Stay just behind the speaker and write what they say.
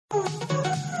Hey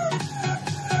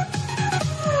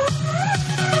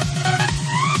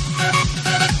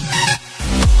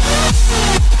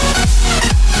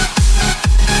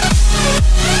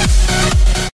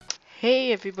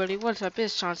everybody, what's up?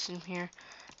 It's Johnson here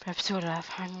for episode of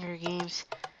Hunger Games.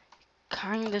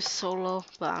 Kind of solo,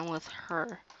 but I'm with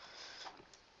her.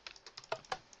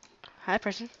 Hi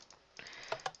person.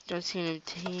 Don't see any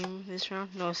team this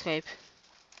round. No escape.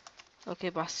 Okay,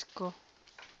 boss, go.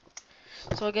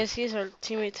 So I guess he's our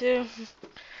teammate too.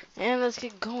 And let's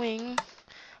get going.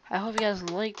 I hope you guys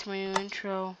liked my new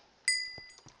intro.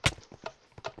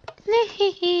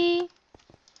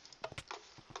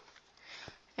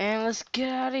 And let's get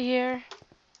out of here.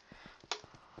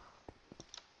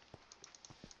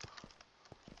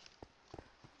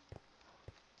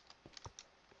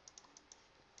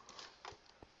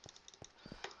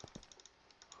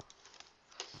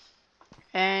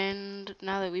 And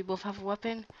now that we both have a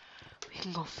weapon, we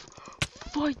can go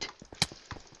fight.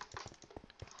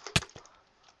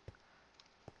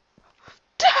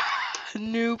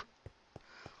 Noob.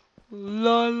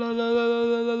 La la la la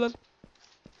la la la.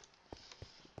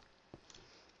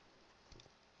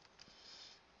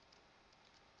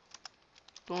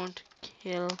 Don't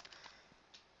kill.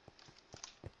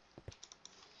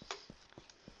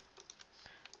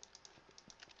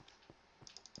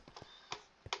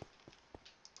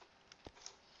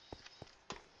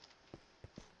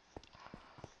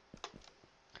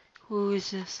 Who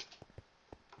is this?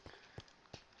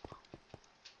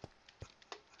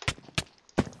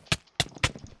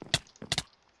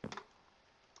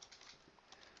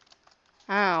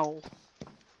 Ow.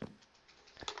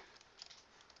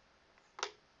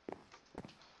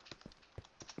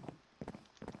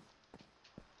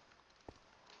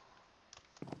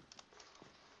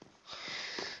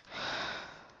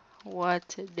 What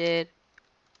did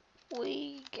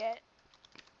we get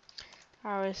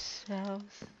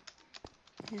ourselves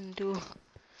into?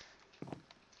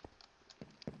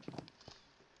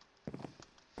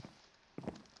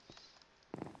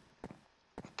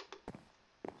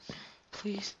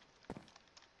 Please.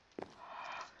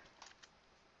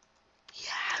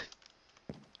 Yeah.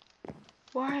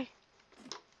 Why?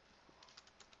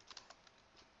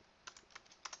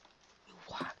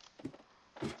 What?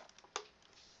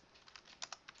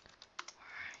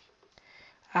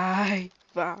 I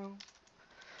found.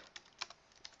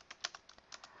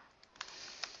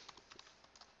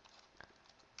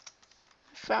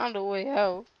 Found a way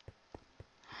out.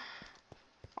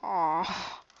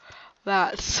 Aw,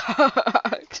 that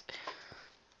sucks.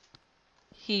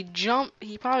 He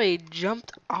probably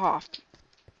jumped off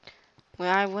when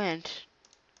I went,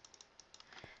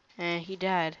 and he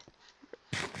died.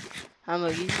 I'm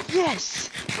like, yes!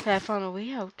 I found a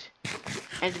way out.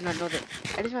 I did not know that.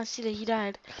 I did not see that he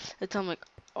died. Until I'm like,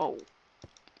 oh.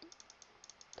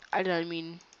 I did not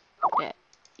mean that.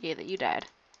 Yeah, that you died.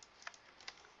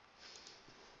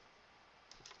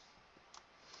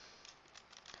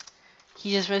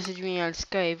 He just messaged me on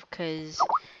Skype because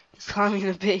he's calling me in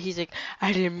a bit. He's like,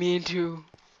 I didn't mean to.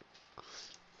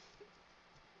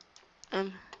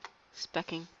 I'm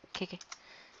specking. Okay.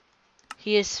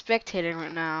 He is spectating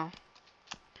right now.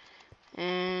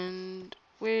 And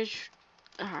which?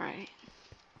 Alright.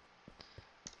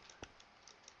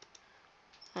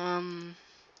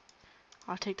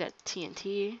 I'll take that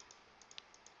TNT.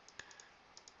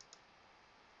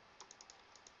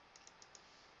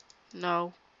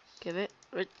 No. Give it.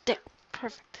 Right there.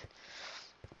 Perfect.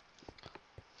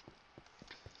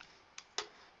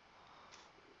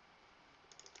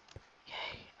 Yay.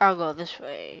 I'll go this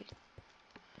way.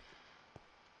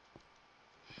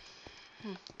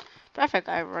 Perfect.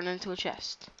 I run into a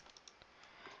chest.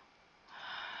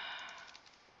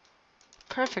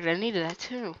 Perfect. I needed that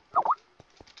too.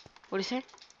 What do you say?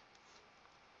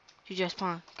 You just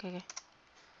spawned. Okay.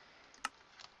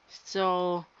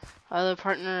 So, other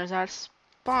partner is at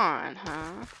spawn,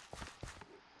 huh?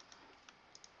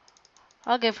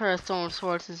 I'll give her a stone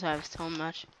sword since I have so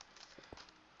much.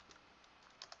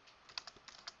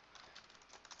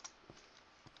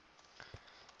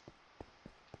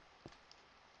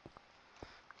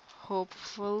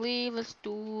 Hopefully, let's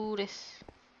do this.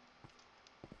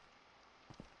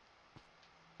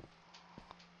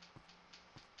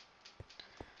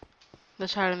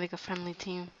 Let's try to make a friendly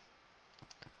team.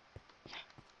 Yeah.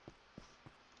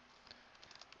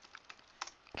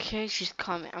 Okay, she's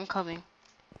coming. I'm coming.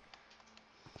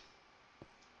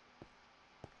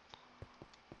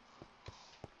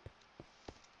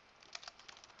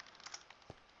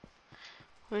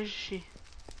 Where is she?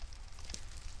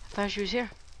 I thought she was here.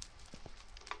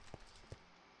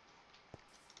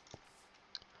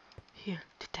 Here,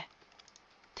 take that.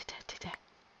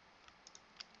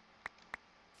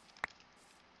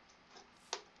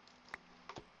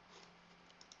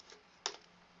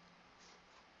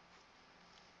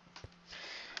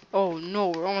 no,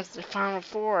 we're almost at the final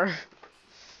four.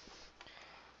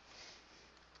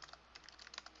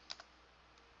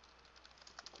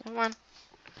 Come on.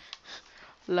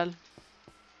 Lol.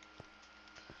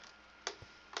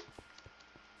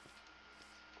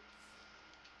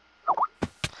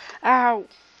 Ow.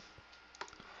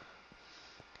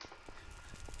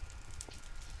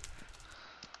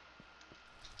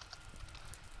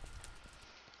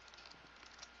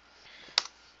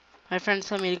 My friends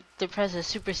told me to press the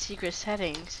super secret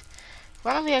settings.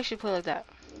 Why don't we actually play like that?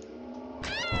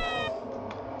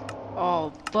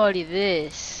 Oh, buddy,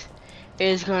 this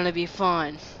is gonna be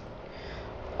fun.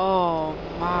 Oh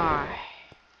my.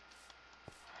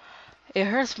 It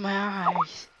hurts my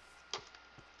eyes.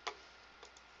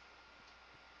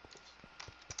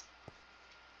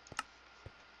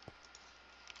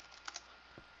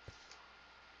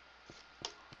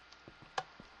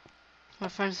 My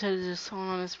friend said there's someone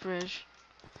on this bridge.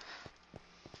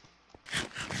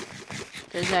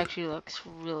 This actually looks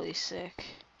really sick.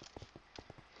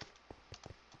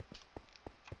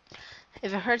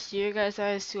 If it hurts your guys'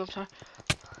 eyes too, I'm sorry.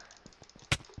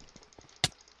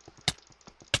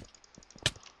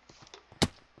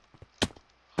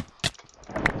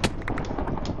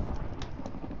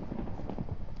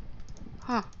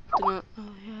 Huh. Did not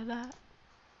hear that.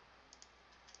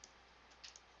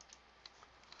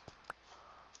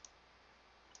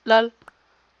 Lol.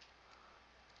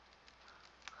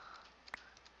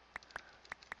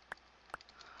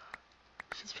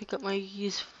 Just pick up my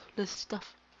useless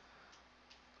stuff.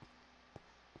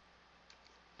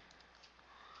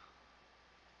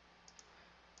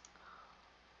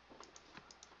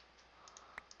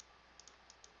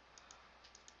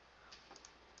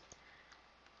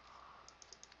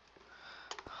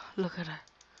 Look at her.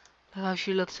 Look how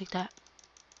she looks like that.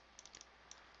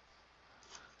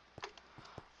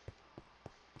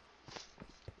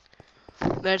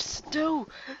 Let's do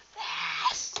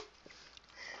this.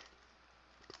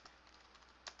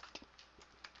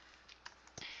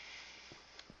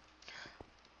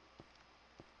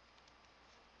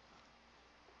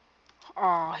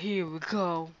 Oh, here we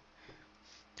go.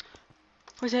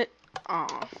 What's it? Oh.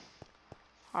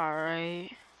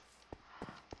 Alright.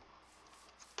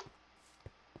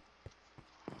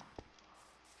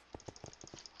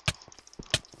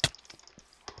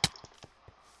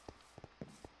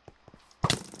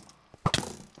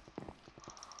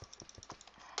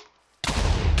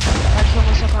 I kill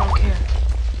myself, I don't care.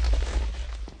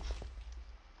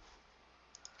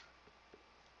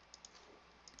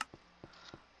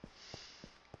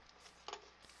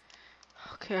 I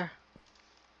don't care.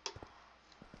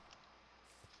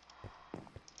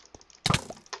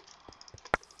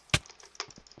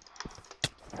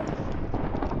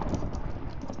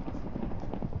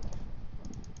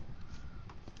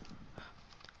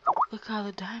 Look how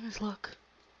the diamonds look.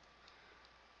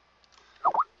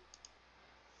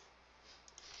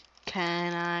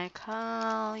 Can I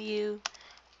call you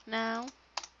now?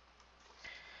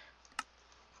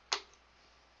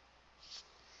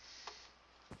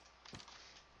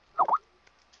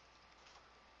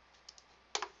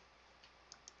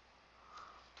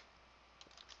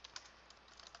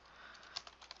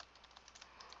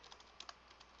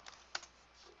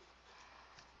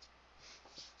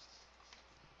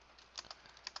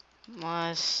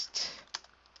 Must.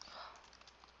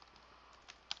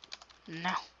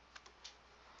 No.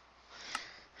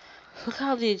 Look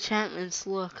how the enchantments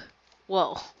look.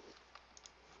 Whoa. So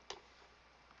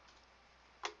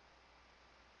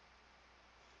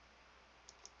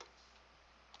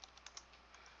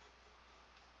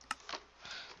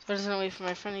I just gonna wait for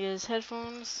my friend to get his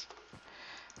headphones.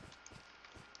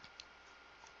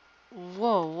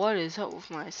 Whoa, what is up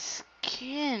with my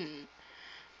skin?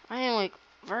 I am like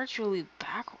virtually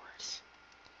backwards.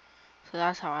 So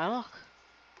that's how I look.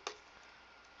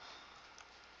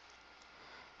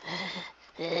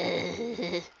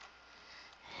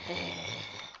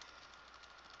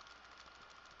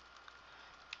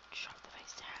 Drop the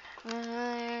face down.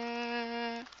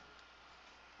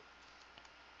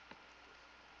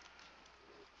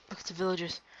 Look at the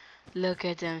villagers. Look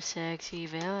at them sexy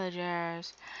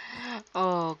villagers.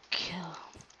 Oh, kill.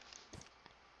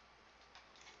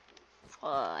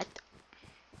 What?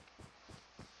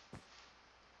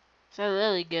 So it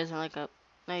really gives them like a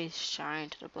nice shine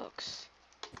to the books.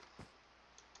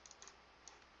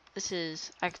 This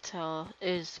is, I can tell,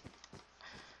 is...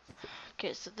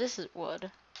 Okay, so this is wood.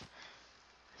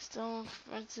 Stone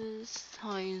fences.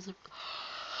 How I use it.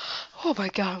 Oh my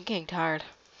god, I'm getting tired.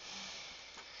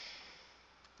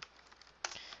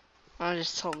 I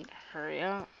just told him to hurry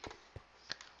up.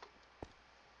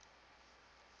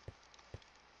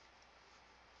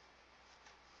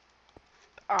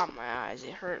 Oh, my eyes,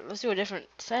 it hurt. Let's do a different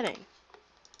setting.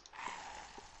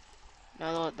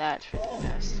 No, that's for the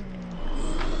best.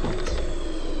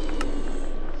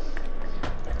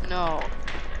 No,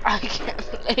 I can't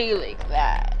play like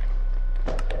that.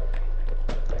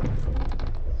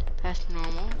 That's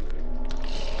normal.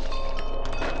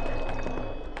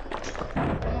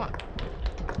 Come on.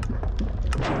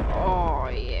 Oh,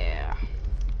 yeah.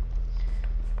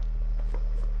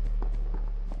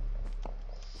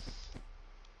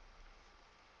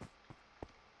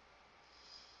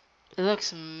 It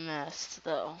looks messed,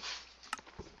 though.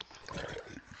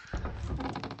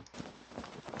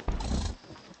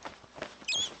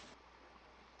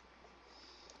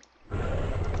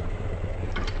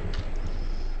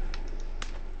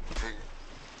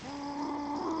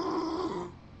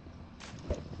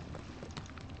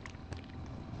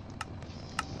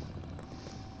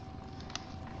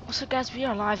 What's up, guys? We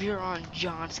are live here on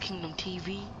John's Kingdom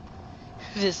TV.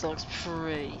 This looks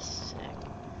pretty sick.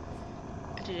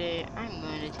 Today, I'm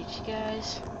going to teach you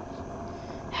guys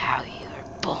how you were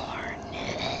born.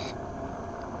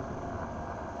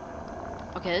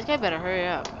 Okay, this guy better hurry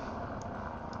up.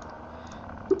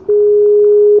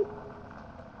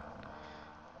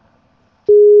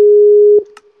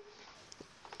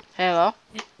 Hello?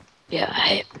 Yeah,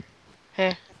 hey.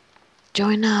 Hey.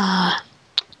 Join, there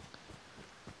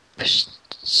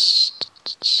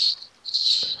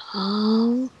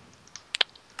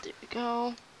we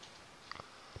go.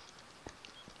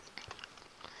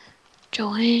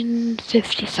 Join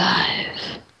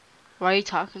 55. Why are you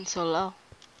talking so low?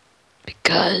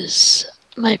 Because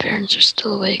my parents are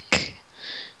still awake.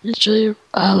 It's really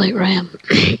late where I am.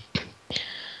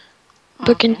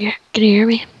 But Okay. can you hear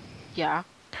me? Yeah.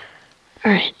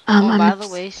 Alright, by the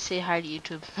way, say hi to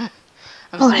YouTube. I'm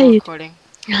still hey. recording.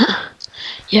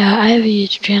 Yeah, I have a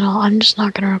YouTube channel. I'm just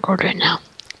not gonna record right now.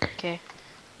 Okay.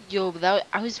 Yo,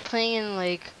 I was playing in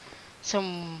like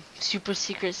some super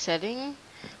secret setting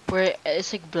where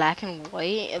it's like black and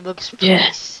white. It looks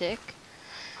pretty sick.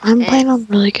 I'm playing on a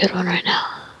really good one right now.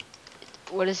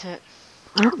 What is it?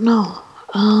 I don't know.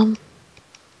 Well,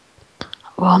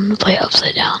 I'm gonna play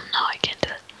upside down. No, I can't do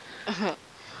it.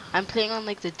 I'm playing on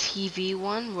like the TV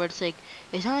one where it's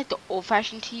not like the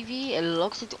old-fashioned TV. It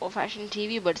looks like the old-fashioned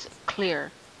TV, but it's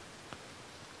clear.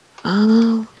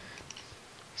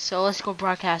 So let's go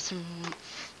broadcast some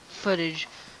footage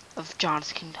of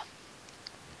John's Kingdom.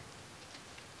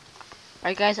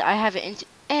 Alright, guys, I have it.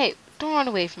 Hey, don't run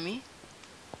away from me.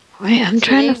 Wait, I'm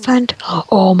trying to find.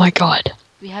 Oh my god.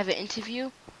 We have an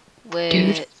interview with.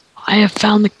 Dude, I have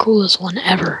found the coolest one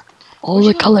ever. All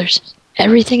the colors.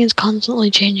 Everything is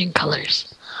constantly changing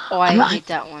colors. Oh, I hate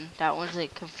that one. That one's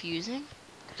like confusing.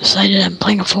 Decided I'm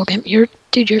playing a full game.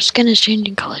 Dude, your skin is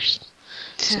changing colors.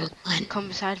 So come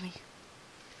beside me.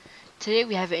 Today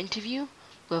we have an interview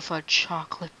with a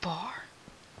chocolate bar.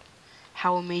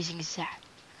 How amazing is that?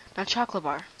 Not chocolate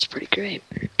bar. It's pretty great.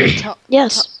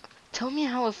 Tell me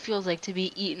how it feels like to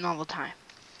be eaten all the time.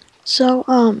 So,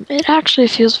 it actually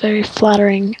feels very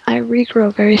flattering. I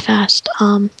regrow very fast.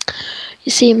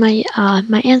 You see, my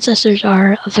ancestors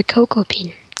are of the cocoa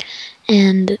bean,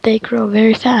 and they grow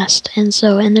very fast, and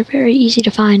they're very easy to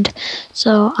find.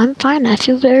 So, I'm fine. I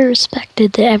feel very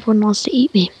respected that everyone wants to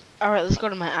eat me. Alright, let's go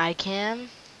to my iCam.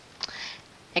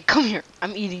 Hey, come here.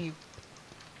 I'm eating you.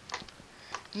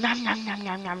 Nom nom nom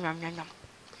nom nom nom nom nom.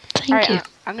 Thank you.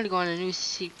 I'm gonna go on a new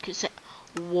secret set.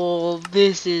 Whoa,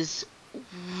 this is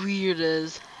weird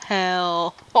as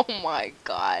hell. Oh my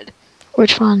god.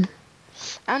 Which one?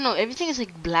 I don't know. Everything is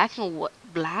like black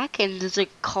and there's like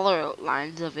color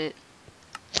outlines of it.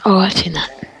 Oh, I've seen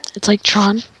that. It's like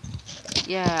Tron.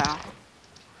 Yeah.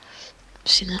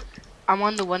 I've seen that. I'm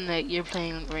on the one that you're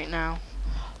playing right now.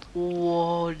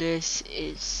 Whoa, this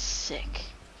is sick.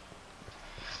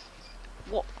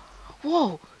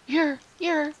 Whoa, you're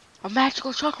a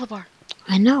magical chocolate bar.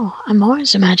 I know. I'm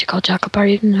always a magical chocolate bar,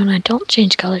 even when I don't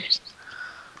change colors.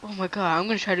 Oh my god, I'm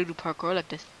gonna try to do parkour like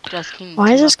this.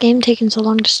 Why is this game taking so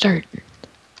long to start?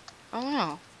 I don't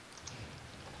know.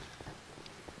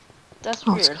 That's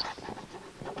weird.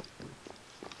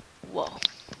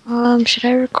 Whoa. Should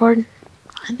I record?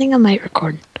 I think I might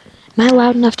record. Am I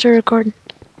loud enough to record?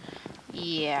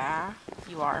 Yeah,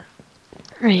 you are.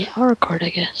 Right, I'll record, I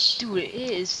guess. Dude, it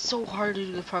is so hard to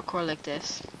do the parkour like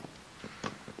this.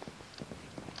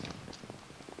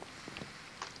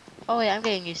 Oh yeah, I'm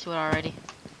getting used to it already.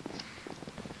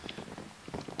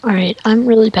 Alright, I'm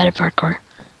really bad at parkour.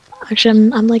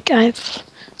 Actually, I'm like,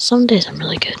 some days I'm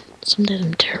really good. Some days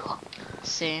I'm terrible.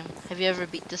 Same. Have you ever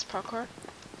beat this parkour?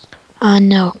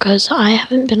 No, because I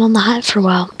haven't been on the Hive for a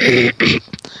while. Oh, really?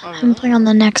 I'm playing on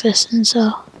the Nexus, and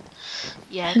so...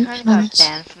 Yeah, I I didn't kind of know got this.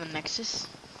 banned from the Nexus.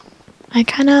 I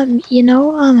kind of,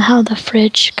 how the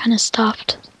fridge kind of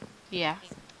stopped? Yeah.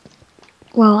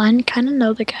 Well, I kind of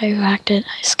know the guy who hacked it.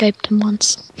 I Skyped him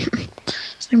once.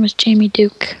 His name was Jamie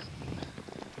Duke.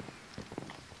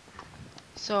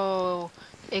 So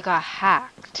it got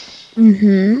hacked,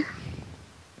 Mm-hmm.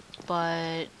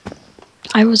 but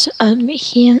I was,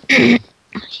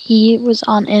 he was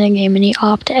on in a game and he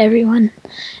opted everyone,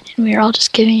 and we were all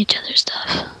just giving each other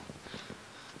stuff.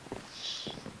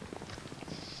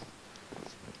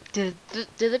 did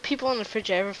the people on the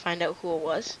fridge ever find out who it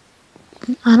was?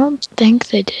 I don't think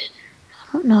they did.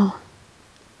 I don't know.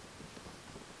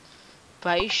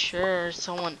 But are you sure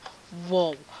someone?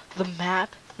 Whoa, the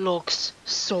map looks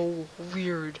so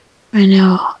weird. I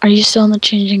know. Are you still in the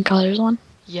changing colors one?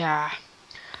 Yeah.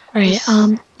 Alright,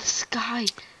 The sky.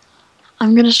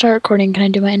 I'm gonna start recording. Can I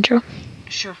do my intro?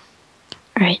 Sure.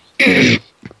 Alright.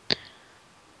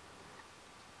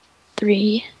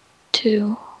 3,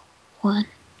 2, 1.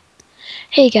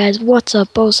 Hey guys, what's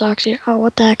up? Bosox here. Oh,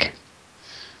 what the heck?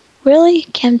 Really?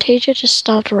 Camtasia just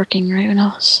stopped working right when I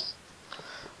was...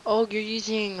 Oh, you're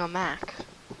using a Mac.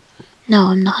 No,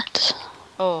 I'm not.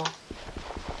 Oh.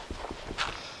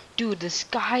 Dude, the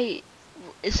sky,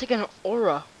 it's like an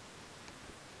aura.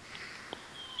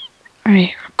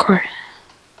 Alright, record.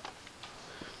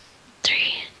 3,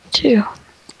 2,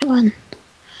 1.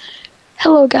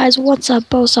 Hello guys, what's up?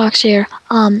 Bosox here.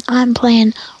 I'm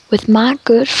playing with my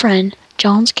good friend,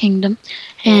 John's Kingdom,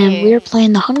 and Hey. we're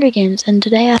playing the Hunger Games, and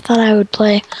today I thought I would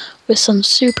play with some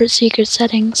super secret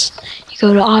settings. You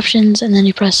go to options, and then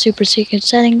you press super secret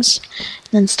settings,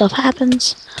 and then stuff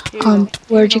happens. Here you go.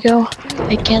 Where'd you go?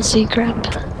 I can't see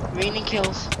crap. Raining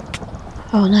kills.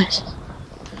 Oh, nice.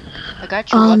 I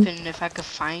got your weapon if I could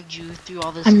find you through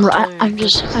all this I'm color.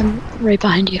 I'm right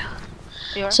behind you.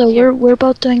 You are? So Here. we're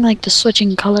both doing like the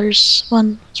switching colors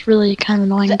one. It's really kind of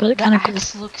annoying, but kind of cool. The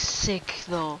axe looks sick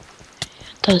though.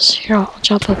 It does. Here, I'll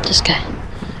chop up this guy.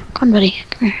 Come on, buddy.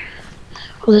 Come here.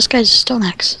 Oh, this guy's a stone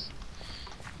axe.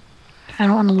 I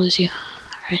don't want to lose you.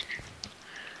 Alright.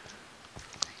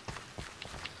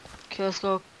 Okay, let's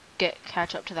go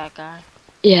catch up to that guy.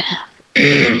 Yeah.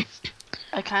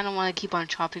 I kind of want to keep on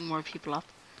chopping more people up.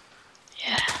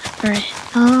 Yeah. Alright.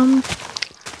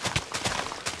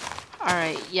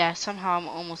 Alright, yeah, somehow I'm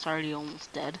almost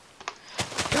dead.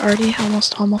 You're already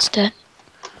almost dead.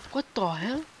 What the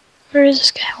hell? Where is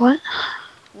this guy? What?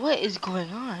 What is going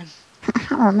on?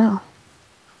 I don't know.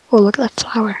 Oh, look at that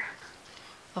flower.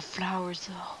 The flowers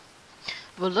though.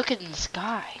 But look at the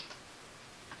sky.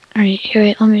 Alright, here,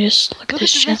 wait, let me just look at Look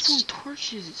this at the redstone chest.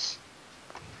 torches.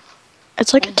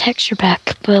 It's like a texture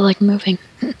pack, but like moving.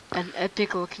 An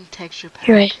epic looking texture pack.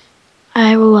 Here, wait.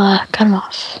 I will, cut him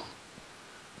off.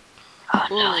 Oh,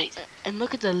 Whoa, no. and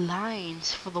look at the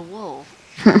lines for the wool.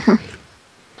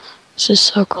 This is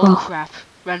so cool. Oh crap.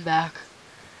 Run back.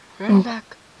 Run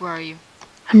back. Where are you?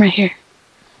 I'm right here.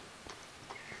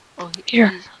 Oh, Here,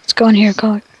 let's go in here.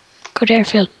 Go to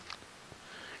airfield.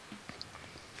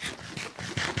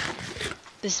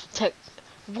 This tech.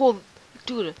 Whoa,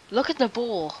 dude, look at the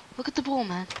bowl. Look at the bowl,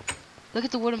 man. Look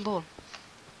at the wooden bowl.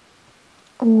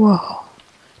 Whoa.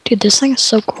 Dude, this thing is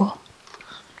so cool.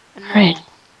 Alright.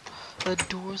 The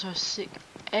doors are sick.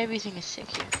 Everything is sick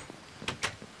here.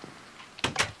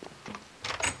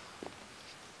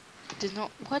 There's no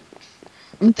what?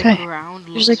 Okay. The ground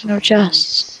There's looks like no really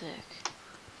chests. sick.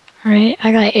 Alright,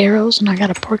 I got arrows and I got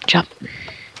a pork chop.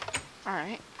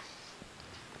 Alright.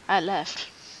 I left.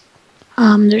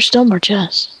 There's still more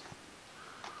chests.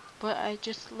 But I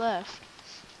just left.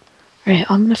 Alright,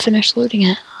 I'm gonna finish looting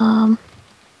it. I'll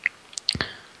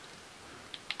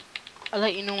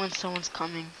let you know when someone's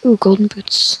coming. Ooh, golden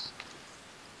boots.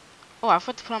 Oh, I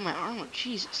forgot to put on my armor.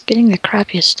 Jesus. Getting the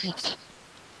crappiest stuff.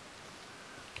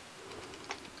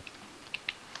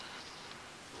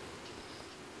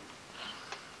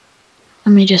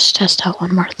 Let me just test out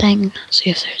one more thing. See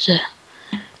if there's a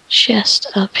chest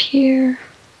up here.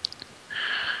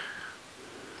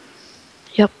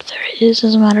 Yep, there is,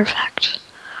 as a matter of fact.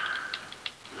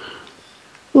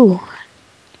 Ooh.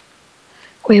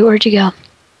 Wait, where'd you go?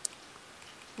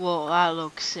 Whoa, that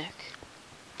looks sick.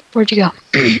 Where'd you go?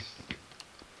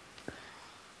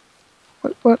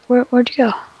 Where'd you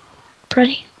go?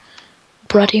 Bruddy?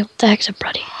 Bruddy? What the heck's a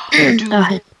Bruddy?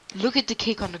 Dude, look at the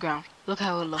cake on the ground. Look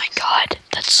how it looks. My god,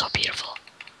 that's so beautiful.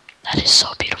 That is so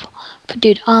beautiful. But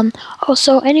dude, oh,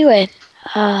 so anyway,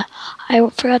 I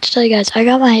forgot to tell you guys,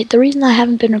 the reason I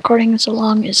haven't been recording so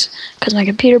long is because my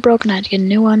computer broke and I had to get a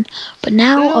new one. But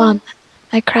now,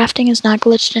 my crafting is not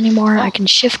glitched anymore. I can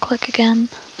shift click again.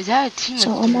 Is that a team of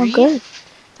 3? So I'm all good.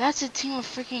 That's a team of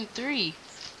freaking 3.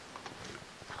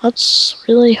 Let's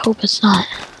really hope it's not.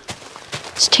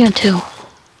 It's 2-2.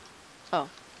 Oh.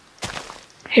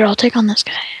 Here, I'll take on this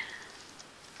guy.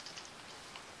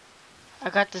 I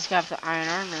got this guy with the iron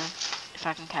armor. If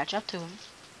I can catch up to him.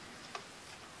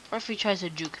 Or if he tries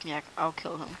to juke me, I'll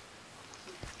kill him.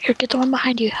 Here, get the one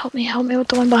behind you. Help me with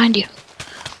the one behind you.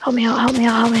 Help me out, help me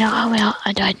out, help me out, help me out.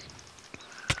 I died.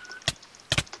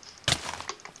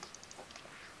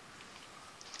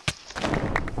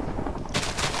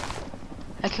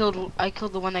 I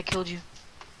killed the one that killed you.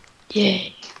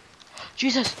 Yay.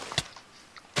 Jesus!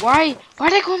 Why did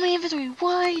I go in my inventory?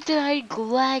 Why did I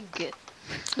lag?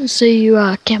 So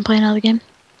you can't play another game?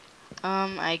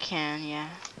 I can, yeah.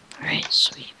 Alright,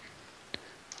 sweet.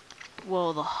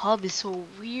 Whoa, the hub is so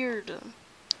weird.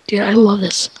 Dude, I love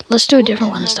this. Let's do a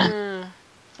different one this time.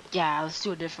 Yeah, let's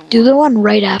do a different Do one. the one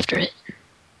right after it.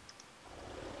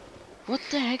 What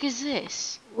the heck is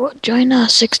this? Well, join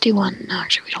 61. No,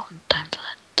 actually, we don't have time for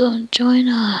that. Don't join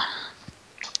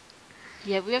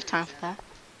Yeah, we have time for that.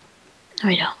 No,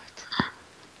 we don't.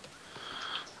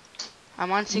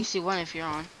 I'm on 61 if you're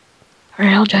on.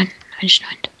 Alright, I'll join. I just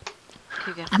joined.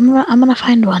 Okay, good. I'm gonna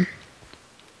find one.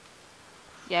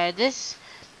 Yeah,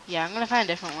 I'm gonna find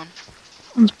a different one.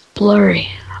 One's blurry.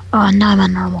 Oh, now I'm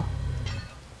on normal.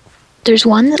 There's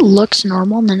one that looks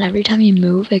normal, and then every time you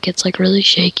move, it gets like really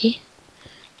shaky.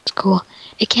 It's cool.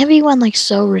 It can't be one like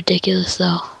so ridiculous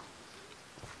though.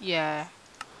 Yeah.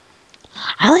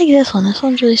 I like this one. This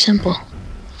one's really simple.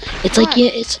 It's like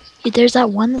there's that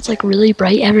one that's like really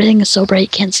bright. Everything is so bright you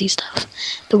can't see stuff.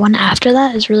 The one after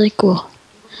that is really cool.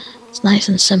 It's nice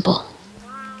and simple.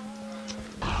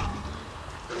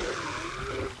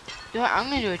 You know what, I'm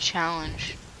gonna do a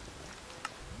challenge.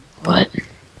 What?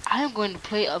 I'm going to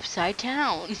play Upside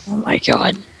Down. Oh my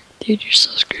god. Dude, you're so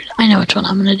screwed. I know which one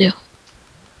I'm gonna do.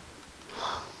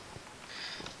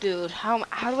 Dude, how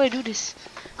do I do this?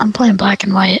 I'm playing black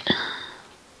and white.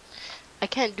 I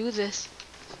can't do this.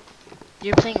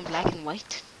 You're playing in black and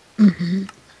white? Mm-hmm.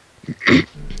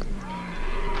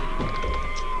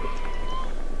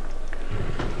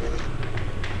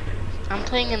 I'm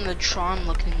playing in the Tron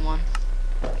looking one.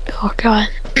 Oh god.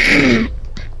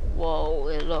 Whoa,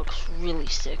 it looks really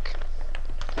sick.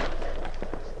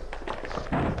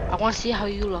 I want to see how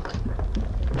you look.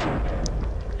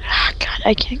 Ah, god,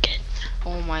 I can't get...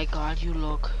 Oh my god, you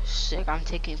look sick. I'm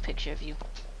taking a picture of you.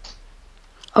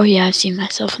 Oh yeah, I've seen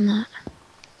myself in that.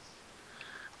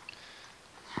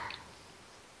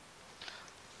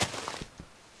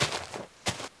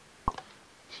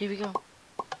 Here we go.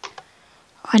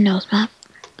 I know this map.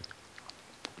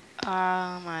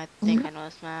 I think I know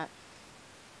this map.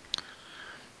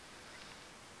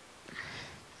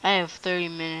 I have 30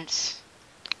 minutes.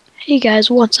 Hey guys,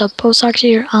 what's up? Bosox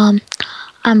here.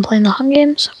 I'm playing the Hunger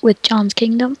Games with John's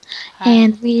Kingdom,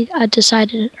 and we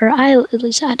decided, or I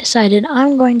decided,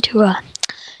 I'm going to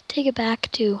take it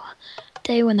back to the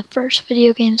day when the first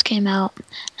video games came out.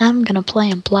 And I'm gonna play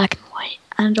in black and white.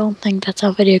 I don't think that's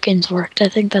how video games worked. I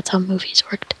think that's how movies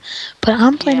worked. But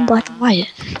I'm playing in black and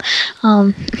white.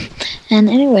 And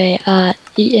anyway,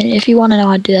 if you want to know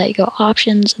how to do that, you go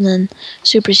options and then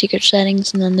super secret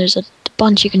settings, and then there's a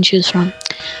bunch you can choose from.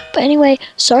 But anyway,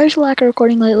 sorry for lack of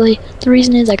recording lately. The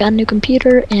reason is I got a new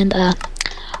computer, and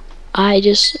I had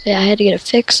to get it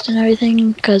fixed and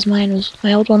everything because my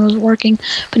old one wasn't working.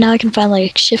 But now I can find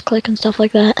like shift click and stuff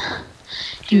like that,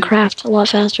 and craft a lot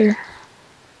faster.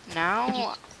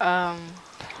 Now,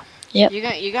 yep. you're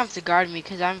gonna have to guard me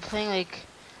because I'm playing like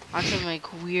on some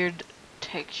like weird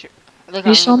texture. Like, Are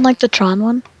you still on like the Tron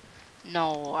one?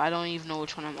 No, I don't even know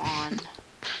which one I'm on.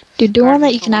 Dude, do one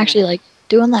that you can actually like.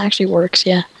 Do one that actually works.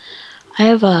 Yeah, I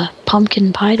have a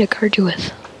pumpkin pie to guard you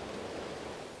with.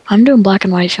 I'm doing black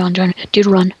and white if you want to join. Dude,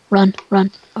 run.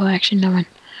 Oh, actually, no, run.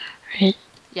 Alright.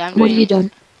 Yeah, I'm What are you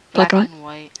doing? Black and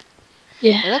white.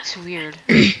 Yeah. It looks weird.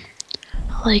 I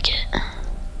like it.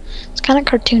 It's kind of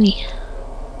cartoony.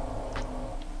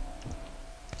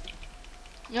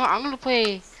 You know, I'm gonna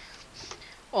play.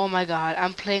 Oh my god,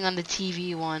 I'm playing on the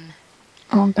TV one.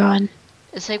 Oh god.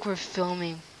 It's like we're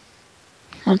filming.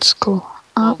 That's cool.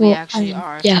 Well, we actually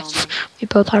are. Yeah, filming. we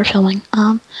both are filming.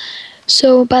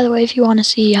 So by the way, if you want to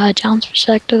see John's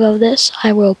perspective of this,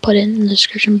 I will put it in the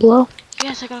description below.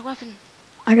 Yes, I got a weapon.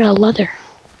 I got a leather.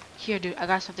 Here, dude, I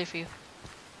got something for you.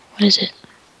 What is it?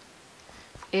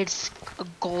 It's a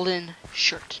golden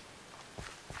shirt.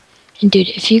 And dude,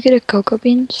 if you get cocoa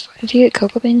beans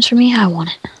for me, I want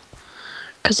it.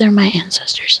 Cause they're my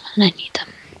ancestors, and I need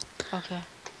them. Okay.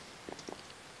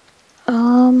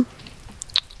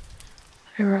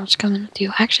 Whatever else coming with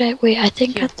you? Actually, wait. I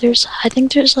think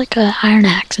there's like a iron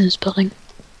axe in this building.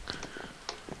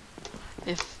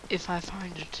 if I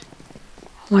find it.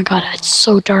 Oh my god, it's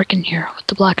so dark in here with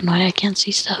the black and white. I can't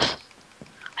see stuff.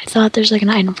 I thought there's like an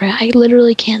item for it. I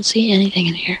literally can't see anything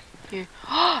in here. Here.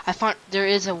 I found there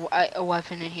is a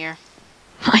weapon in here.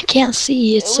 I can't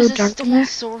see. It's It so was a dark in stone there.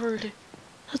 sword.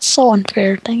 That's so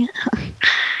unfair. Dang it.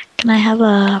 Can I have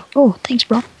a... Oh, thanks,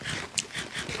 bro.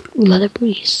 Ooh, leather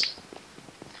booties.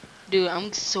 Dude,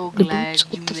 I'm so The glad boots you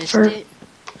with the missed fur. it.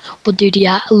 Well, dude,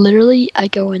 yeah, literally, I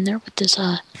go in there with this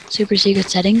super secret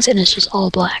settings, and it's just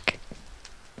all black.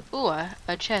 Ooh, a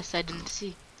chest I didn't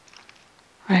see.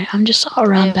 Alright, I'm just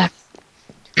around back.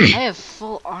 I have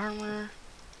full armor.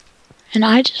 And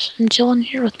I just am chilling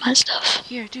here with my stuff.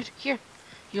 Here, dude, here.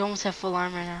 You almost have full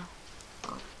armor now.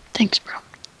 Thanks, bro.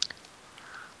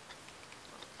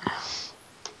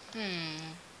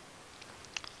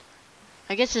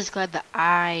 I guess it's glad that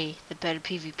I, the better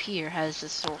PvPer, has the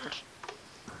sword.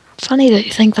 Funny that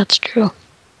you think that's true.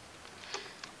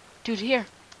 Dude, here.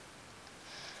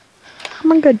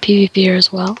 I'm a good PvPer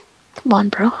as well. Come on,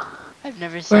 bro. I've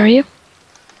never seen. Where are you?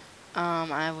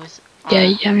 I was.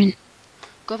 Yeah, I mean...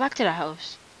 Go back to the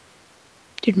house.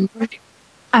 Dude,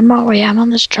 I'm on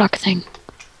this truck thing.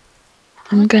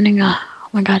 I'm getting oh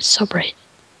my god, it's so bright.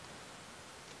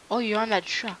 Oh, you're on that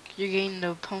truck. You're getting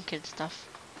the pumpkin stuff.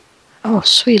 Oh,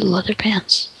 sweet leather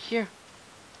pants. Here,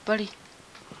 buddy.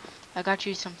 I got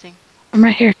you something. I'm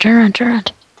right here. Turn around, turn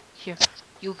around. Here,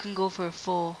 you can go for a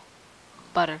full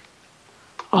butter.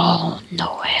 Oh,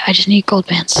 no way. I just need gold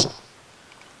pants.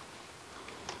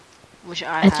 Which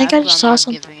I think have, I just but saw I'm not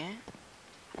something. giving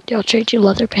it. Dude, I'll trade you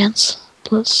leather pants,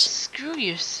 please. Screw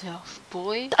yourself,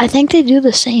 boy. I think they do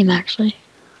the same, actually.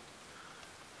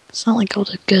 It's not like gold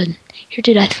is good. Here,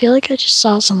 dude, I feel like I just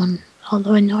saw someone,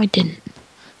 although I know I didn't.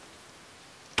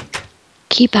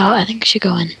 Keep out. I think I should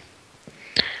go in.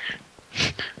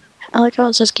 I like how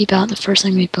it says keep out. The first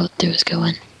thing we both do is go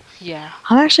in. Yeah.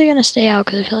 I'm actually going to stay out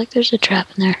because I feel like there's a trap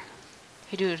in there.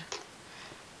 Hey, dude.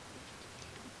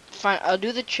 Fine, I'll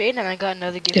do the trade and I got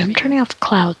another gift Dude, for I'm you. turning off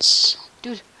clouds.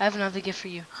 Dude, I have another gift for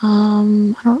you.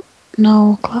 I don't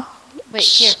know. Clouds. Wait,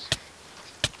 here.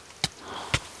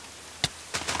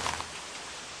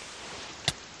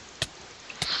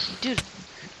 Dude.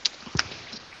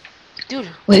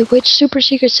 Wait, which super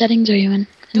secret settings are you in?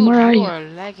 Dude, Where are you you? are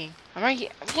lagging. I'm right here.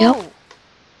 Whoa. Yep.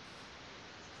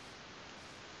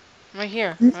 I'm right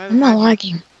here. I'm not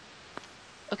lagging.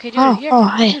 Okay, dude, here. Oh,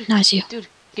 hey, Dude, nice you. Dude,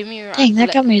 give me your... Dang,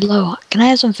 that got me low. Can I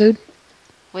have some food?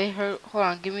 Wait, hold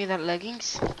on. Give me that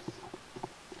leggings.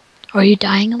 Are you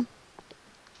dyeing them?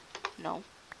 No.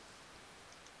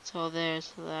 So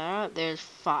there's that. There's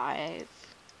 5.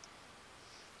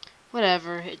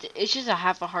 Whatever. It's just a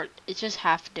half a heart. It's just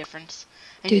half difference.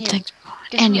 And Dude, here, thanks.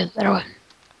 And you have the better one.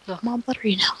 I'm all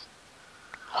buttery now.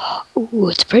 Ooh,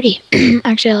 it's pretty.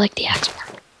 Actually, I like the axe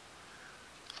more.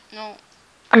 No.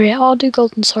 Alright, I'll do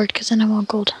golden sword because then I want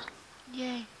gold.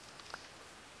 Yay.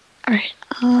 Alright,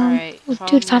 Alright,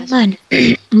 dude, found mine.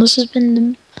 This has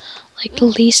been the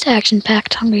least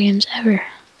action-packed Hunger Games ever.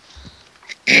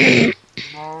 I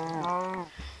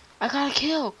got a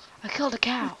kill. I killed a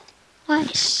cow.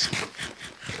 Nice.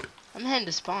 I'm heading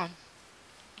to spawn.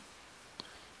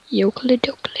 Yokely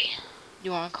dokely.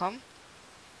 You wanna come?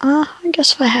 I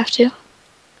guess if I have to.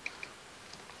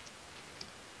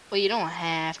 Well, you don't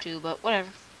have to, but whatever.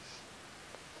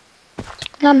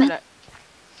 Not me.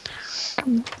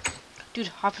 Dude,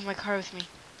 hop in my car with me.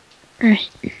 Alright.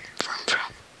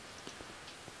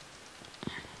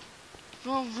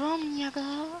 Vroom,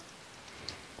 yaga.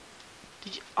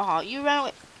 Did you? Oh, you ran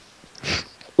away.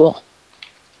 Whoa.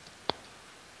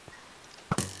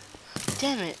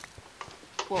 Damn it.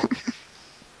 Whoa.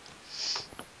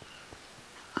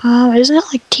 Isn't it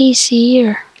like TC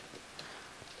or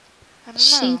I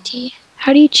don't know. CT?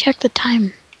 How do you check the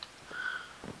time?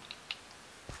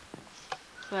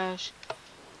 Slash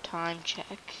time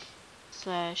check.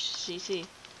 Slash CC.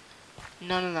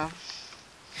 No.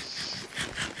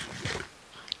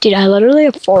 Dude, I literally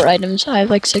have 4 items. I have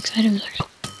like 6 items.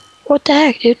 What the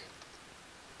heck, dude?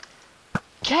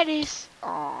 Get this.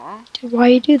 Aww. Dude, why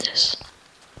you do this?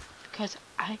 Because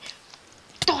I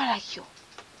don't like you.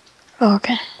 Oh,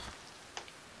 okay.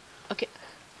 Okay.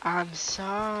 I'm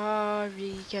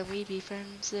sorry. Can we be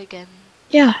friends again?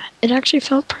 Yeah, it actually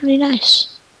felt pretty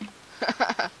nice.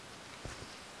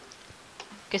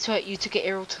 Guess what? You took an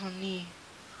arrow to the knee.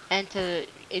 And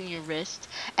in your wrist.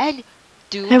 And,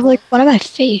 dude. I have like one on my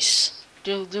face.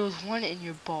 Dude, there was one in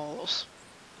your balls.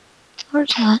 Or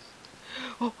it's not.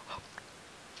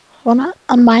 One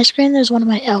on my screen, there's one on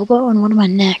my elbow and one on my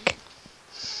neck.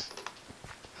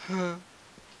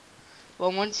 Well,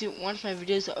 Well, once my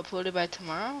video is uploaded by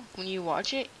tomorrow, when you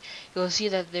watch it, you'll see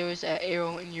that there is an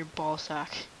arrow in your ball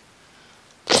sack.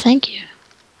 Thank you.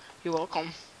 You're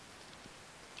welcome.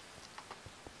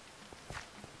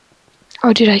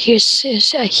 Oh, dude, I hear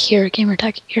a gamer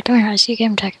tag. Here, come here. I see a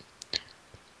gamer tag.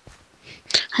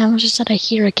 I almost just said I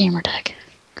hear a gamer tag.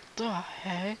 The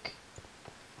heck?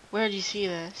 Where do you see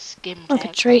this game Look, tag?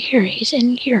 it's right here. He's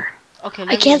in here. Okay, I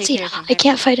let me can't take see. care of him. I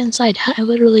can't fight inside. I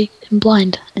literally am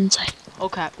blind inside.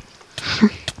 Okay.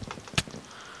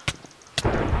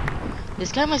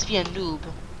 This guy must be a noob.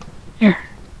 Here.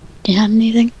 Do you have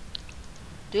anything?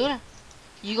 Dude,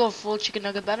 you go full chicken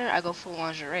nugget better, I go full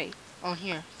lingerie. Oh,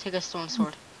 here, take a stone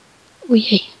sword.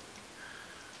 Wee.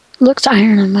 Looks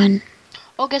iron on mine.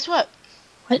 Oh, guess what?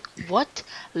 What? What?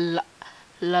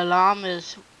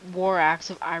 Lalama's war axe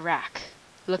of Iraq.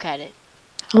 Look at it.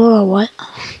 Oh, what?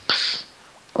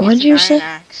 What did you say? Iron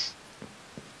axe.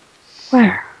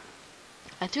 Where?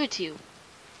 I threw it to you.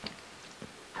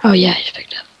 Oh, yeah, I just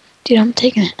picked it up. Dude, I'm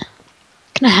taking it.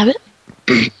 Can I have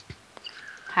it?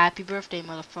 Happy birthday,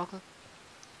 motherfucker.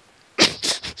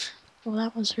 Well,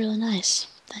 that was really nice.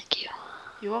 Thank you.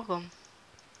 You're welcome.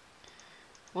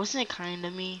 Wasn't it kind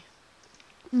of me?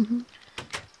 Mm-hmm.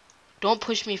 Don't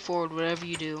push me forward, whatever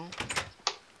you do.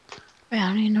 Wait, I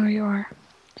don't even know where you are.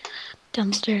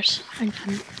 Downstairs.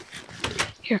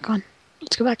 Here, come on.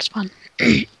 Let's go back to spawn.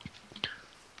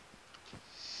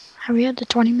 Have we had the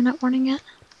 20-minute warning yet?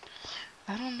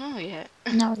 I don't know yet.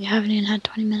 No, we haven't even had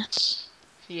 20 minutes.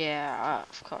 Yeah,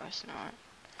 of course not.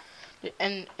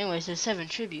 And anyways, there's 7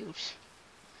 tributes.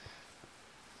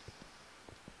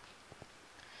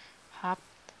 Hop,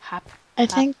 hop. I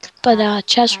think, but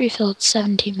chest refilled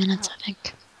 17 minutes, I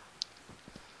think.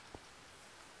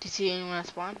 Do you see anyone at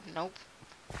spawn? Nope.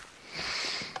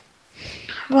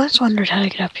 I've always wondered how to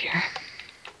get up here.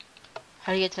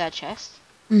 How do you get to that chest?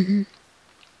 Mm-hmm.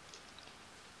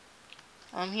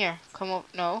 I'm here. Come over.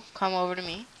 No, come over to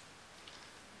me.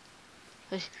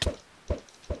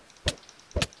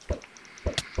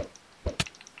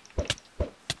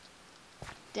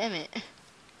 Damn it.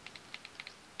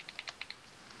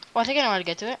 Oh, I think I know how to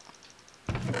get to it.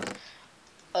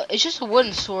 It's just a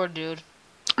wooden sword, dude.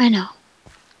 I know.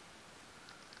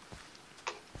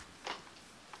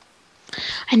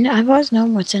 I know. I've always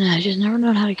known what's in it. I just never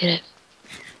known how to get it.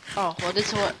 Oh, well,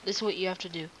 this is what you have to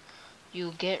do.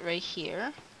 You get right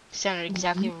here, stand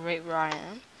exactly right where I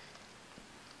am.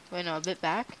 Wait, no, a bit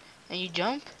back, and you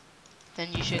jump.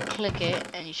 Then you should click it,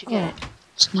 and you should get it.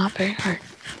 It's not very hard.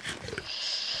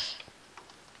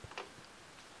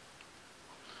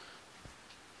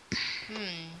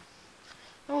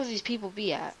 Where will these people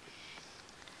be at?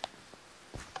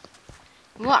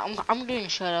 Well, I'm doing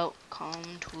shout out.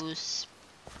 Come to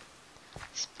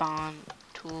spawn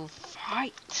to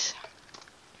fight.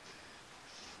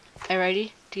 Are you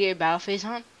ready to get your battle phase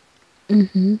on?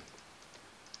 Mm-hmm.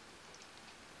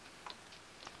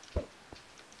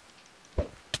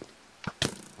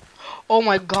 Oh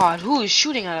my god, who is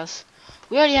shooting at us?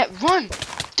 We already have run!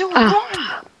 Dude, run!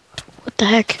 What the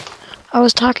heck? I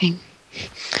was talking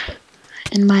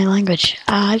in my language.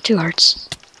 I have 2 hearts.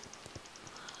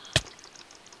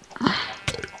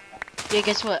 Yeah,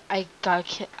 guess what? I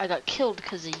got killed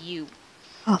because of you.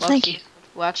 Oh, thank you.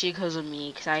 Well, actually, because of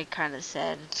me, because I kind of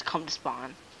said to come to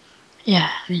spawn. Yeah,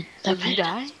 I mean, Did you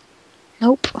die?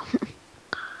 Nope.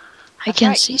 I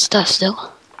can't see stuff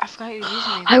still. I forgot your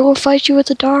username. I will fight you at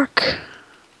the dark.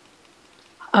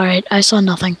 Alright, I saw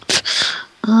nothing.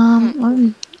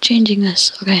 I'm changing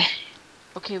this. Okay.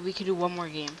 Okay, we can do one more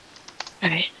game.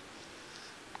 Alright.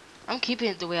 I'm keeping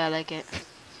it the way I like it.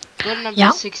 Go to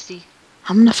number 60.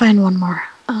 I'm gonna find one more.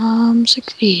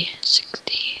 60.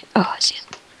 Oh, I see it.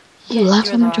 Yes,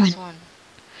 last one you're to the join. last one.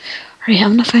 Alright,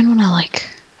 I'm gonna find one I like.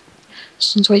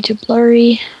 This one's way too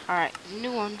blurry. Alright,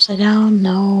 new one. Upside down,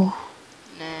 no.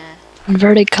 Nah.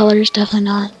 Inverted colors, definitely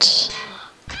not.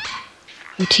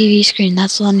 Oh, TV screen,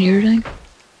 that's the one you're doing?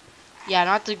 Yeah,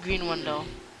 not the green one though.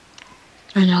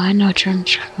 I know what you're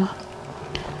talking about.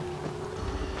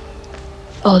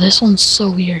 Oh, this one's so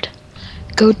weird.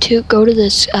 Go to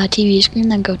this TV screen,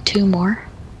 then go 2 more.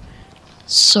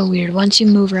 So weird. Once you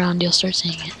move around, you'll start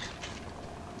seeing it.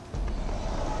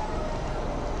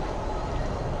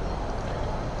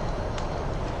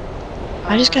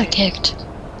 I just got kicked.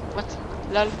 What?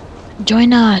 Lol.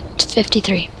 Join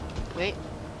 53. Wait.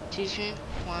 T screen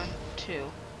 1,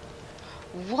 2.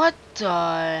 What the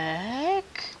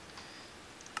heck?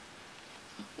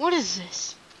 What is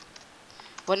this?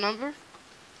 What number?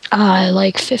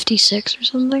 Like 56 or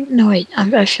something. No, wait.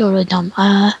 I feel really dumb.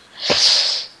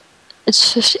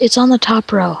 It's on the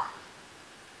top row.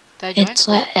 Did I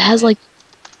join? It has like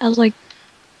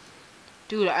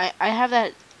Dude, I have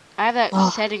that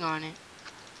Oh, setting on it.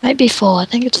 might be full. I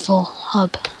think it's full.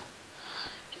 Hub.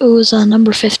 It was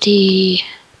number 50.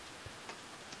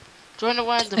 Join the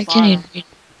one at the I can't even bottom. read.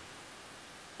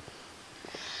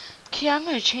 Okay, I'm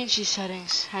gonna change these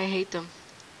settings. I hate them.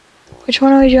 Which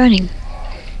one are we joining?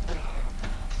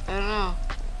 I don't know.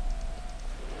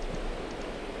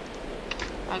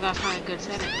 I gotta find a good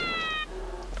setting.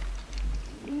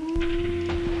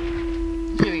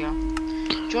 Here we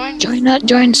go. Join.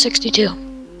 Join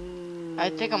 62. I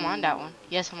think I'm on that one.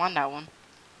 Yes, I'm on that one.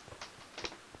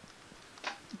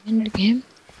 In the game?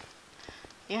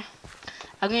 Yeah.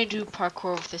 I'm gonna do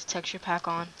parkour with this texture pack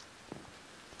on.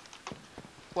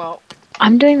 Well,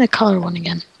 I'm doing the color one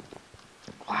again.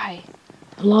 why?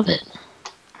 I love it.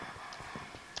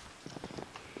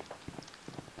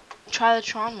 Try the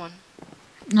Tron one.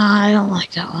 Nah, I don't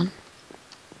like that one.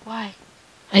 Why?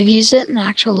 I've used it in an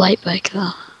actual light bike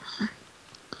though.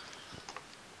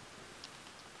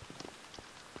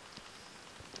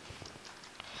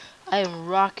 I am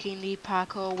rocking the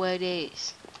parkour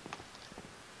days.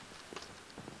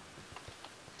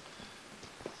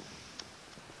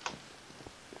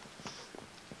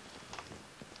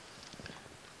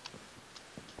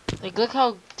 Like, look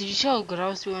how, did you see how good I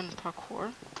was doing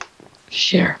parkour?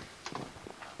 Sure.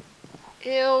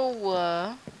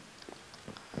 Ew.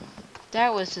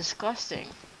 That was disgusting.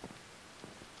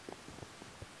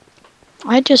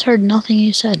 I just heard nothing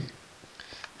you said.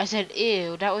 I said,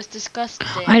 ew, that was disgusting.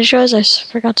 I just realized I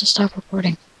forgot to stop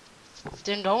recording.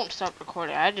 Then don't stop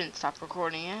recording. I didn't stop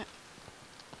recording it.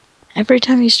 Every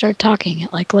time you start talking,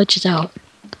 it like glitches out.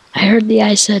 I heard the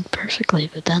I said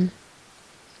perfectly, but then...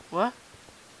 What?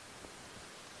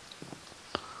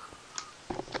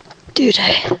 Dude,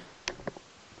 I...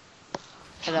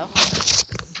 Hello?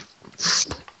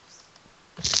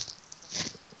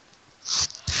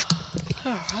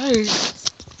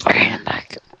 Alright. Alright, I'm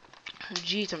back.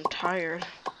 Jeez, I'm tired.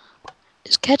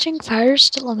 Is Catching Fire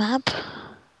still a map?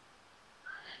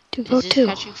 Do Is vote this 2.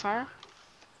 catching fire?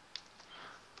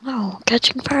 No,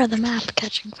 Catching Fire, the map,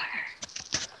 Catching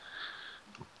Fire.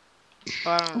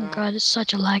 Oh, I don't Oh know. god, it's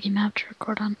such a laggy map to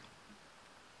record on.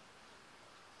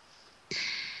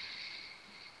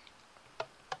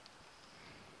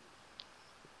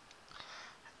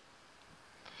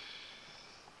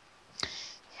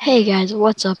 Hey guys,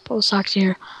 what's up? Bosox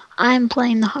here. I'm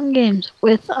playing the Hunger Games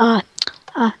with, What?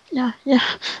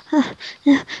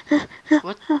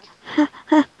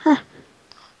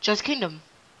 Just Kingdom.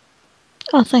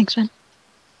 Oh, thanks, man.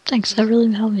 Thanks, that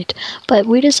really helped me. But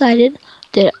we decided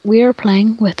that we are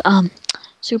playing with,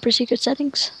 super secret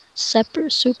settings. Super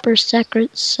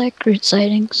secret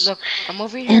settings. Look, I'm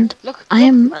over here. And Look, I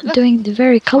am look. doing the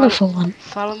very colorful one.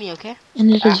 Follow me, okay?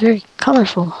 And it is very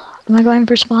colorful. Am I going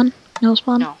for spawn? No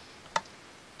spawn? No.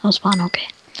 No spawn, okay.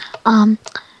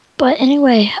 But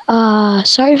anyway,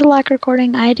 sorry for lack of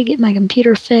recording. I had to get my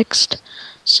computer fixed.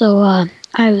 So,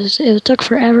 it took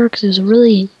forever because it was a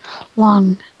really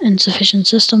long, insufficient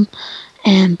system.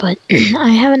 But I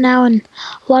have it now, and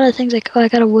a lot of things, like, I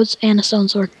got a woods and a stone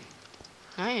sword.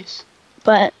 Nice.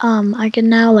 But, I can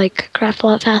now, like, craft a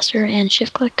lot faster and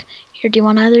shift click. Here, do you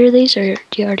want either of these, or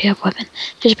do you already have a weapon?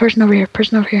 There's a person over here,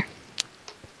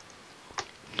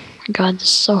 Oh my god, this is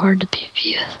so hard to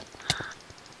PvP with.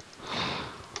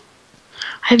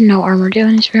 I have no armor. Do you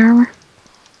have any spare armor?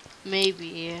 Maybe,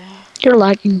 yeah. You're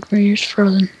lagging, or you're just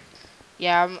frozen.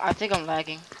 Yeah, I think I'm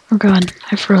lagging. Oh god,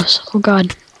 I froze. Oh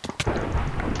god.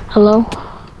 Hello?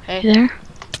 Hey. You there?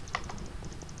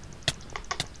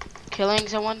 Killing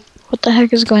someone? What the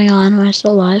heck is going on? Am I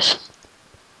still alive?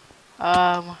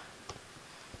 I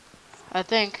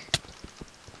think.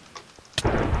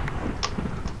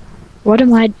 What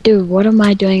am I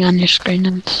doing on your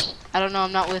screen? I don't know,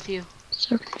 I'm not with you.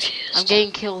 So confused. I'm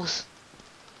getting kills.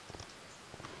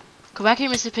 Come back here,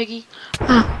 Mr. Piggy.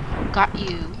 Ah. Got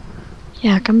you.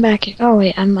 Yeah, come back here. Oh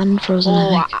wait, I'm unfrozen,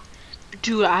 I think.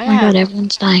 Dude, Oh my god,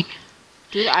 everyone's dying.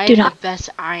 Dude, I have the best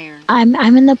iron. I'm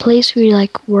in the place we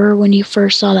were when you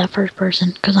first saw that first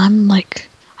person, because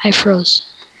I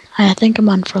froze. I think I'm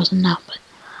unfrozen now, but...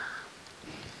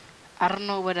 I don't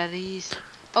know what that is.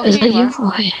 Oh, is here that you you? are. Oh,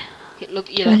 hey. Look,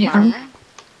 Do you you have any armor?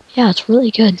 Yeah, it's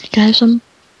really good. Can I have some?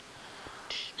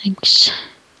 Thanks.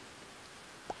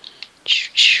 Do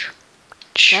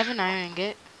you have an iron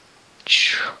ingot?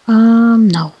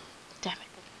 No. Damn it.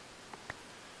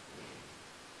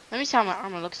 Let me see how my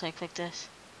armor looks like this.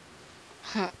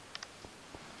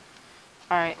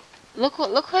 Alright. Look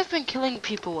what I've been killing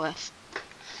people with.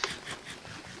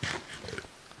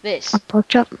 This. A pork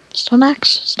chop. Stone axe.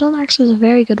 Stone axe is a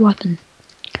very good weapon.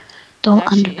 Don't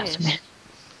underestimate it.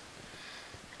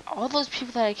 All those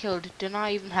people that I killed did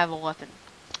not even have a weapon.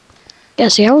 Yeah,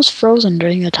 see, I was frozen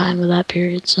during the time of that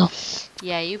period, so.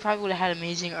 Yeah, you probably would have had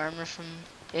amazing armor from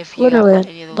if you got Literally,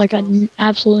 any of those like, I kills. had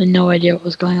absolutely no idea what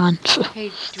was going on. Hey,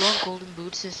 do you want golden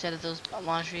boots instead of those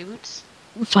lingerie boots?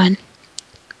 Fine.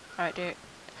 Alright, there.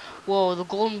 Whoa, the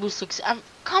golden boots looks.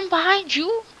 Come behind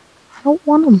you! I don't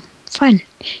want them. Fine.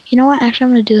 You know what? Actually,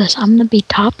 I'm gonna do this. I'm gonna be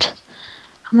topped.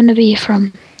 I'm gonna be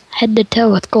from head to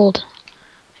toe with gold.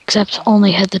 Except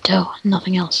only head to toe,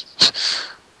 nothing else.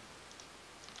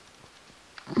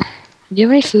 Do you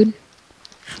have any food?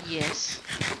 Yes.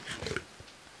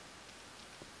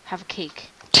 Have a cake.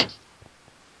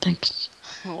 Thanks.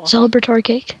 Welcome. Celebratory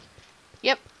cake?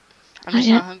 Yep. I'm Not just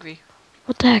yet. not hungry.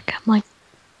 What the heck? I'm like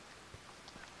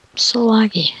so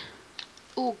laggy.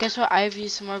 Ooh, guess what? I have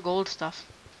used some more gold stuff.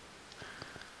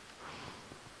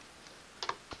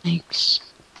 Thanks.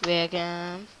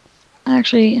 Vegan.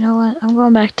 Actually, you know what? I'm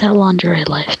going back to lingerie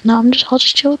life. No, I'll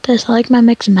just chill with this. I like my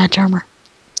mix and match armor.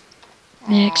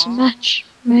 Mix and Aww. match.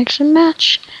 Mix and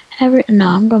match. No,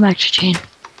 I'm going back to chain.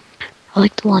 I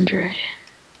like the lingerie.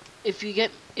 If you get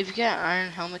an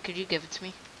iron helmet, could you give it to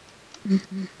me?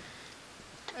 Mm-hmm.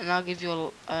 And I'll give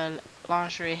you a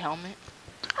lingerie helmet.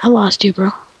 I lost you, bro.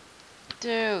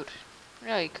 Dude,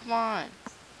 really? Come on.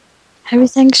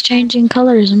 Everything's changing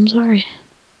colors. I'm sorry.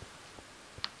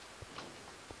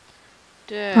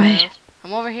 Dude, Why?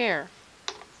 I'm over here.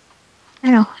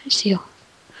 I know. I see you.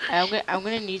 I'm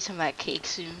gonna need some of that cake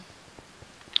soon.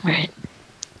 Alright.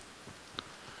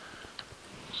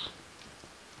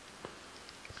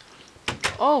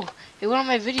 Oh, in one of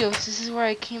my videos, this is where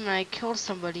I came and I killed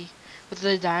somebody with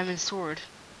the diamond sword.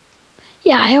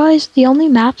 Yeah, the only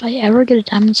map I ever get a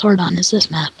diamond sword on is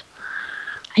this map.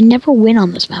 I never win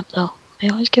on this map, though. I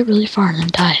always get really far and then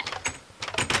die.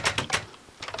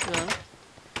 Really?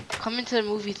 Come into the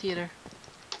movie theater.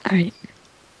 Alright.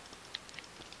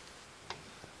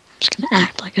 I'm just gonna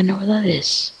act like I know where that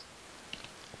is.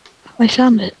 I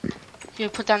found it. Here,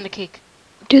 put down the cake.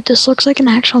 Dude, this looks like an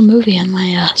actual movie on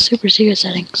my super secret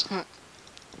settings. Huh.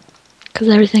 Because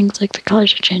everything's like the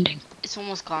colors are changing. It's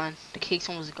almost gone. The cake's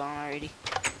almost gone already.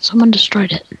 Someone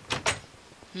destroyed it.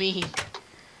 Me.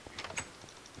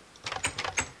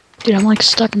 Dude, I'm like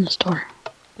stuck in the store.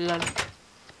 Lol.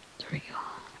 There we go.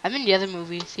 I'm in the other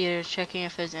movie theater checking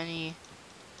if there's any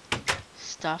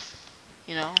stuff,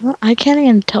 you know? Well, I can't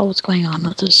even tell what's going on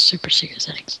with this super secret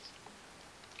settings.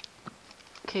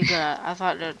 Okay, good. I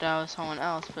thought that was someone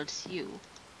else, but it's you.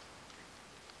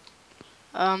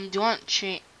 Do you want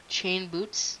chain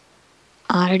boots?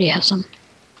 I already have some.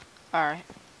 Alright.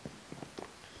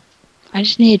 I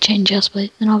just need a chain chest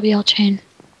plate, then I'll be all chain.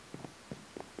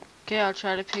 Okay, I'll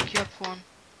try to pick you up one.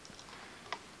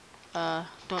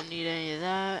 Don't need any of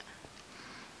that.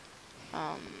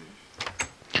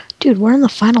 Dude, we're in the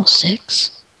final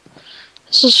 6?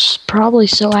 This is probably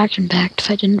so action-packed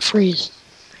if I didn't freeze.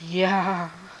 Yeah.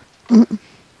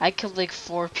 I killed like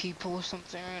 4 people or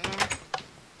something right now.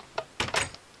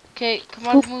 Okay, come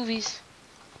on, movies.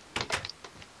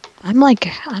 I'm like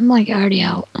already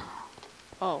out.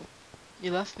 Oh,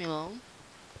 you left me alone?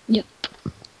 Yep.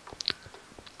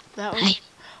 That was... Hi.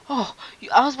 Oh,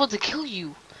 I was about to kill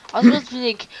you. I was about to be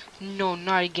like, no,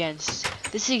 not again.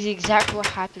 This is exactly what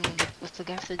happened with the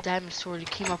guy with the diamond sword who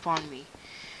came up on me.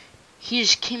 He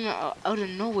just came out of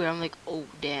nowhere. I'm like, oh,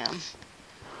 damn.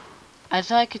 I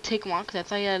thought I could take him on because I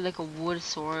thought he had like a wood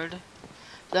sword.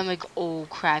 But I'm like, oh,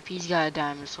 crap, he's got a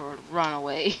diamond sword. Run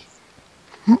away.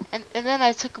 And then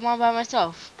I took him on by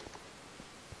myself.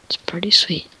 It's pretty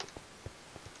sweet.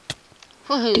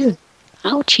 Dude,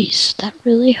 ouchies, that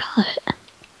really hurt.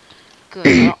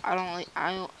 Good.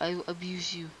 I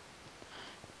abuse you.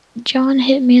 John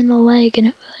hit me in the leg and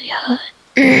it really hurt.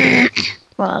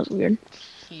 Well, that was weird.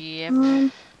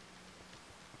 Yep.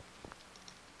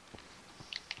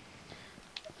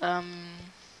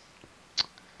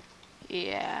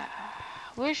 Yeah.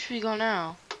 Where should we go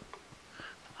now?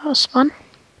 That was fun.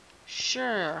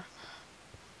 Sure.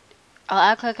 I'll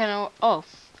act like I know. Oh.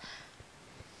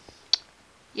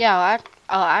 Yeah,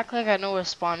 I'll act like I know where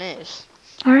spawn is.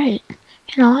 Alright.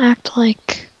 And I'll act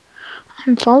like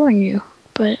I'm following you,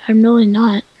 but I'm really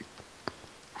not.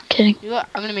 I'm kidding. You know what?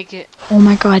 I'm gonna make it. Oh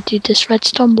my god, dude, this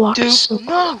redstone block is so cool.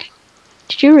 No!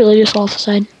 Did you really just fall off the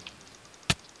side?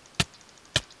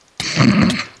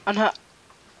 I'm not.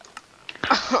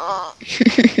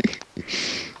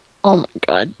 Oh my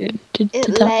god, dude.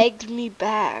 It lagged me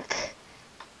back.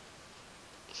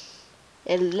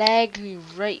 It lagged me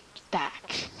right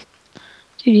back.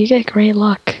 Dude, you get great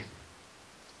luck.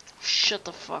 Shut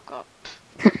the fuck up.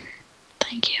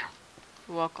 Thank you.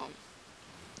 You're welcome.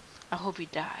 I hope you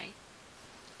die.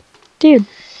 Dude,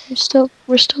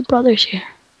 we're still brothers here.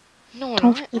 No, we're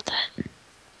Don't not. forget that.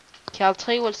 Okay, I'll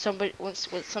tell you what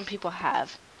what some people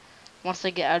have once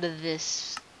they get out of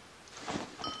this.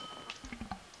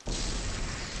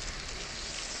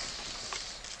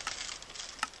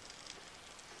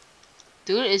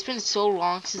 Dude, it's been so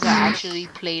long since I actually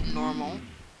played normal.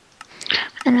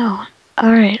 I know.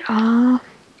 Alright,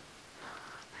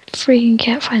 freaking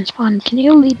can't find spawn. Can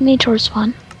you lead me towards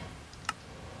spawn?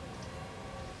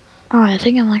 Oh, I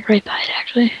think I'm like right by it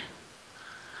actually.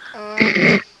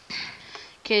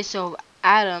 Okay, so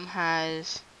Adam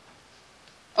has.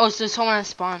 Oh, so someone has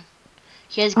spawn.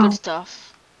 He has good Oh,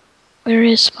 stuff. where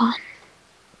is spawn?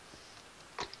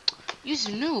 Use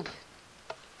noob.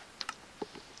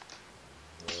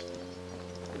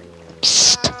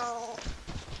 Psst.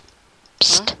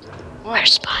 Psst. Huh? What?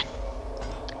 Where's spawn?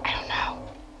 I don't know.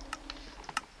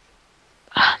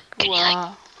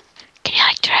 Can you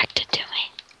like direct it to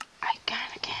me? I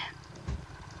kinda can.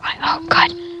 What? Oh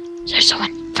god, there's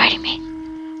someone fighting me,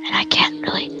 and I can't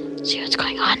really see what's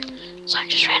going on, so I'm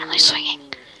just randomly swinging.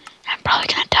 I'm probably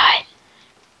gonna die,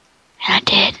 and I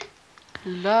did.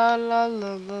 La la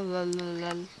la la la la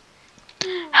la.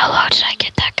 How low did I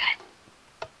get that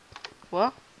guy?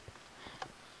 What?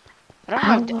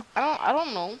 How low? I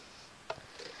don't know.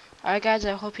 Alright guys,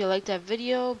 I hope you liked that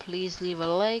video. Please leave a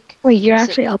like Wait, you're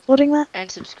actually uploading that? and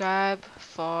subscribe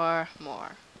for more.